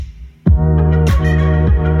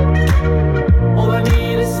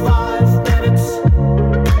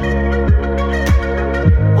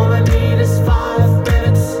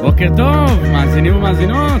בוקר טוב, מאזינים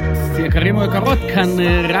ומאזינות, יקרים או יקרות, כאן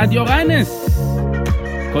רדיו ריינס.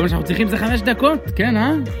 כל מה שאנחנו צריכים זה 5 דקות, כן,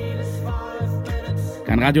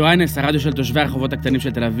 כאן רדיו ריינס, הרדיו של תושבי הרחובות הקטנים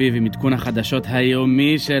של תל אביב, עם עדכון החדשות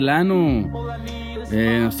היומי שלנו.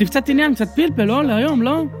 נוסיף קצת עניין, קצת פלפל, לא? להיום,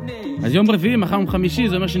 לא? אז יום רביעי, מחר יום חמישי,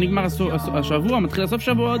 זה אומר שנגמר השבוע, מתחיל לסוף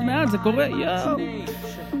שבוע עוד מעט, זה קורה, יאו.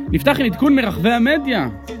 נפתח עם עדכון מרחבי המדיה.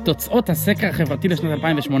 תוצאות הסקר החברתי לשנת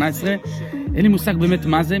 2018. אין לי מושג באמת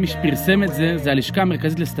מה זה, מי שפרסם את זה, זה הלשכה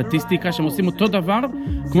המרכזית לסטטיסטיקה, שהם עושים אותו דבר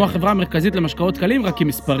כמו החברה המרכזית למשקאות קלים, רק עם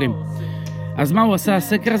מספרים. אז מה הוא עשה?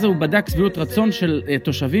 הסקר הזה הוא בדק שביעות רצון של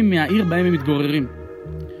תושבים מהעיר בהם הם מתגוררים.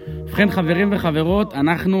 ובכן חברים וחברות,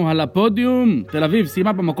 אנחנו על הפודיום. תל אביב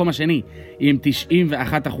סיימה במקום השני עם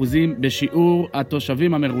 91% בשיעור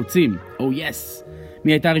התושבים המרוצים. יס.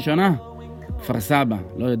 מי הייתה הראשונה? כפר סבא,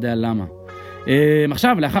 לא יודע למה.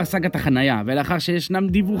 עכשיו, לאחר סגת החנייה, ולאחר שישנם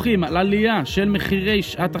דיווחים על עלייה של מחירי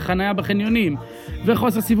שעת החנייה בחניונים,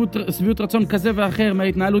 וחוסר שביעות רצון כזה ואחר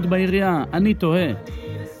מההתנהלות בעירייה, אני תוהה,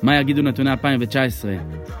 מה יגידו נתוני 2019?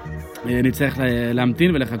 נצטרך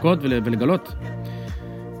להמתין ולחכות ולגלות.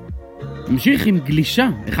 נמשיך עם גלישה,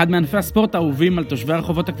 אחד מענפי הספורט האהובים על תושבי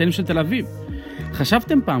הרחובות הקטנים של תל אביב.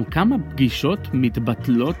 חשבתם פעם כמה פגישות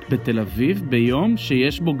מתבטלות בתל אביב ביום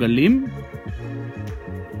שיש בו גלים?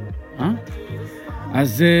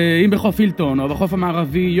 אז אם בחוף הילטון או בחוף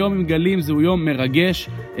המערבי יום עם גלים זהו יום מרגש,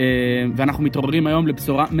 ואנחנו מתעוררים היום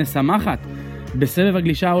לבשורה משמחת בסבב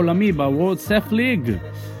הגלישה העולמי ב-World Surf League.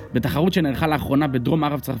 בתחרות שנערכה לאחרונה בדרום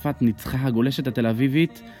מערב צרפת ניצחה הגולשת התל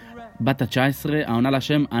אביבית בת ה-19, העונה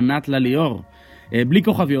לשם ענת לליאור. בלי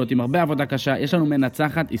כוכביות, עם הרבה עבודה קשה, יש לנו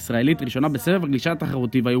מנצחת ישראלית ראשונה בסבב הגלישה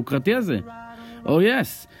התחרותי והיוקרתי הזה.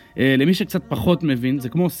 יס. למי שקצת פחות מבין, זה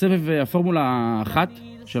כמו סבב הפורמולה 1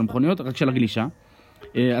 של המכוניות, רק של הגלישה.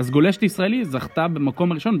 אז גולשת ישראלי זכתה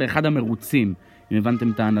במקום הראשון באחד המרוצים, אם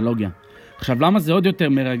הבנתם את האנלוגיה. עכשיו, למה זה עוד יותר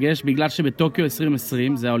מרגש? בגלל שבטוקיו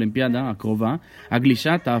 2020, זה האולימפיאדה הקרובה,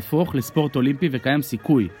 הגלישה תהפוך לספורט אולימפי וקיים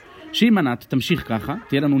סיכוי. שאם ענת תמשיך ככה,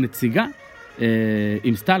 תהיה לנו נציגה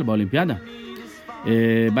עם סטל באולימפיאדה.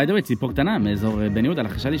 by the way, ציפור קטנה מאזור בן יהודה,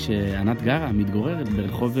 חשבתי שענת גרה מתגוררת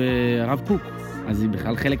ברחוב הרב קוק, אז היא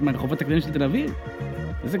בכלל חלק מהרחובות הקטנים של תל אביב.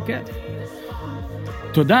 איזה כיף.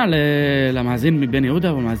 תודה למאזין מבן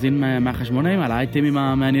יהודה ומאזין מהחשמונאים על האייטמים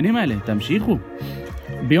המעניינים האלה. תמשיכו.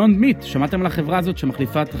 ביונד מיט, שמעתם על החברה הזאת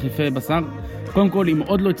שמחליפה תחליפי בשר? קודם כל, אם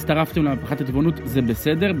עוד לא הצטרפתם למהפכת הטבעונות, זה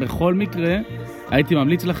בסדר. בכל מקרה, הייתי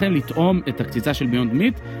ממליץ לכם לטעום את הקציצה של ביונד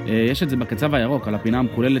מיט. יש את זה בקצב הירוק, על הפינה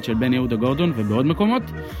המקוללת של בן יהודה גורדון ובעוד מקומות.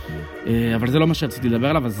 אבל זה לא מה שרציתי לדבר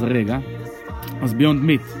עליו, אז רגע. אז ביונד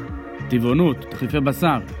מיט, טבעונות, תחליפי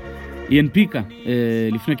בשר. היא הנפיקה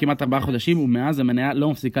לפני כמעט 4 חודשים, ומאז המניה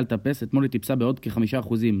לא מפסיקה לטפס. אתמול היא טיפסה בעוד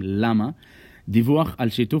כ5%. למה? דיווח על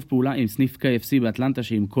שיתוף פעולה עם סניף KFC באטלנטה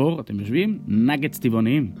שימכור, אתם יושבים, נגטס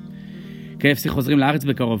טבעוניים. KFC חוזרים לארץ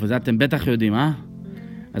בקרוב, וזה אתם בטח יודעים,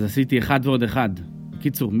 אז עשיתי 1 ועוד 1.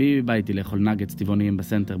 קיצור, מי בא איתי לאכול נגטס טבעוניים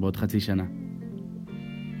בסנטר בעוד חצי שנה?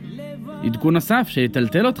 עדכון נוסף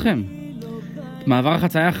שיטלטל אתכם. את מעבר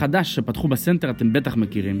החצייה החדש שפתחו בסנטר אתם בטח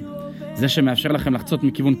מכירים. זה שמאפשר לכם לחצות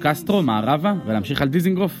מכיוון קסטרו, מערבה, ולהמשיך על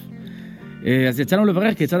דיזינגוף. אז יצאנו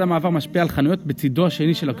לברר כיצד המעבר משפיע על חנויות בצידו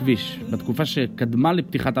השני של הכביש. בתקופה שקדמה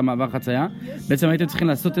לפתיחת המעבר חצייה, בעצם הייתם צריכים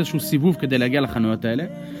לעשות איזשהו סיבוב כדי להגיע לחנויות האלה.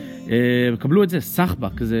 קבלו את זה,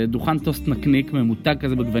 סחבק, זה דוכן טוסט נקניק, ממותג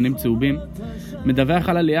כזה בגוונים צהובים. מדווח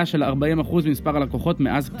על עלייה של 40% במספר הלקוחות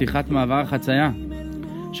מאז פתיחת מעבר החצייה.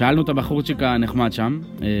 שאלנו את הבחורצ'יק הנחמד שם,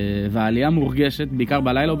 והעלייה מורגשת בעיקר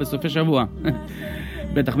בלילה או בסופי שבוע.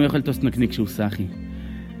 בטח מי אוכל טוסט נקניק שעושה, אחי.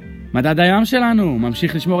 מדד הים שלנו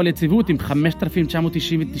ממשיך לשמור על יציבות עם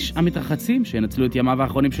 5,999 מתרחצים שינצלו את ימיו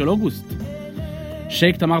האחרונים של אוגוסט.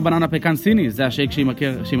 שייק תמר בננה פקן סיני, זה השייק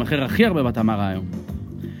שימכר הכי הרבה בתמר היום.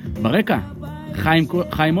 ברקע,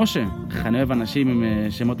 חיים משה, אני אוהב אנשים עם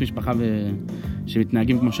שמות משפחה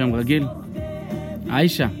שמתנהגים כמו שם רגיל.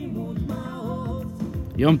 איישה.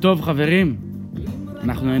 יום טוב חברים,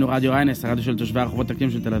 אנחנו היינו רדיו ריינס, הרדיו של תושבי הרחובות הקטנים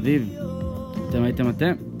של תל אביב. אתם הייתם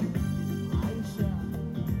אתם.